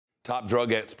Top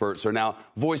drug experts are now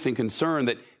voicing concern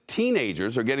that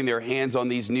teenagers are getting their hands on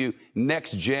these new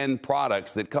next-gen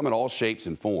products that come in all shapes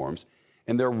and forms.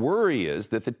 And their worry is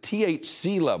that the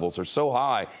THC levels are so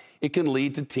high, it can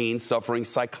lead to teens suffering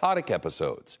psychotic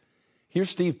episodes.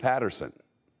 Here's Steve Patterson.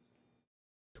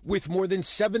 With more than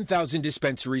 7,000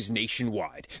 dispensaries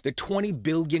nationwide, the $20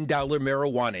 billion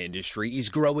marijuana industry is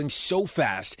growing so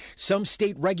fast, some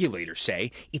state regulators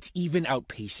say it's even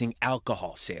outpacing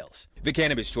alcohol sales. The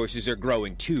cannabis choices are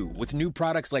growing too, with new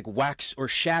products like wax or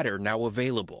shatter now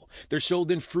available. They're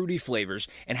sold in fruity flavors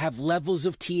and have levels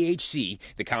of THC,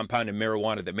 the compound in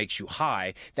marijuana that makes you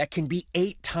high, that can be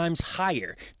 8 times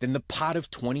higher than the pot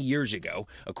of 20 years ago,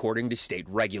 according to state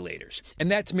regulators.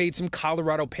 And that's made some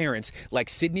Colorado parents like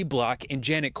Sydney Block and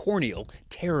Janet Corneal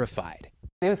terrified.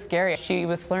 It was scary. She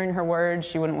was slurring her words.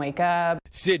 She wouldn't wake up.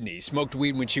 Sydney smoked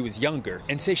weed when she was younger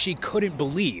and says she couldn't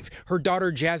believe her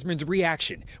daughter Jasmine's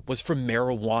reaction was from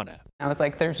marijuana. I was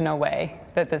like, there's no way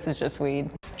that this is just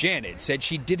weed. Janet said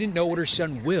she didn't know what her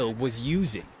son Will was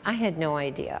using. I had no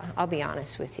idea, I'll be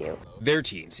honest with you. Their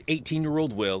teens,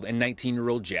 18-year-old Will and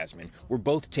 19-year-old Jasmine, were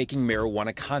both taking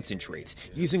marijuana concentrates,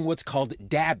 using what's called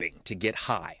dabbing to get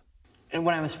high. And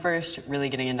when I was first really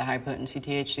getting into high-potency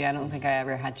THC, I don't think I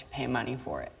ever had to pay money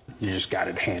for it. You just got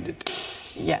it handed.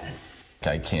 Yes.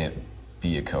 I can't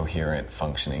be a coherent,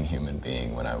 functioning human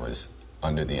being when I was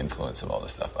under the influence of all the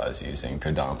stuff I was using,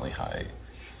 predominantly high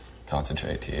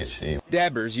concentrated THC.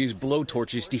 Dabbers use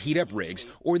blowtorches to heat up rigs,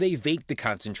 or they vape the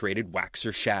concentrated wax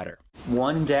or shatter.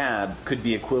 One dab could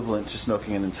be equivalent to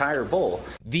smoking an entire bowl.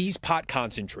 These pot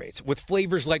concentrates, with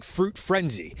flavors like Fruit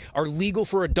Frenzy, are legal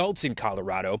for adults in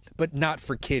Colorado, but not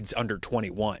for kids under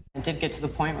 21. It did get to the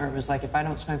point where it was like, if I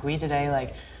don't smoke weed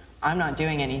today, I'm not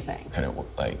doing anything. I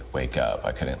couldn't wake up.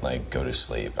 I couldn't go to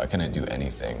sleep. I couldn't do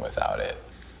anything without it.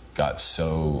 Got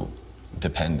so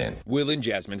dependent. Will and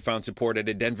Jasmine found support at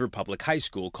a Denver public high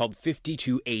school called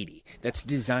 5280 that's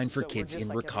designed for kids in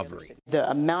recovery.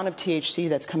 The amount of THC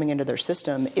that's coming into their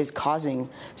system is causing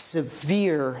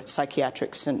severe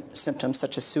psychiatric symptoms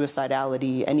such as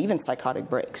suicidality and even psychotic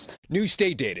breaks. New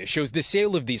state data shows the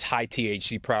sale of these high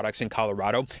THC products in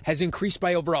Colorado has increased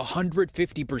by over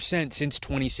 150% since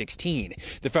 2016.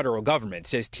 The federal government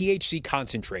says THC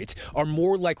concentrates are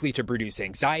more likely to produce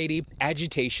anxiety,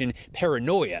 agitation,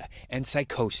 paranoia, and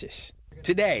psychosis.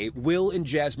 Today, Will and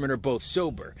Jasmine are both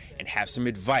sober and have some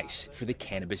advice for the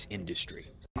cannabis industry.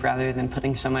 Rather than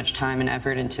putting so much time and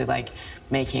effort into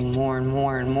making more and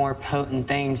more and more potent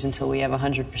things until we have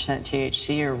 100%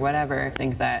 THC or whatever, I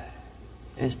think that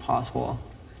it is possible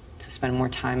to spend more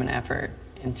time and effort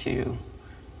into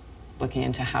looking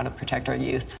into how to protect our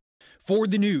youth. For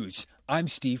the news, I'm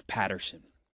Steve Patterson.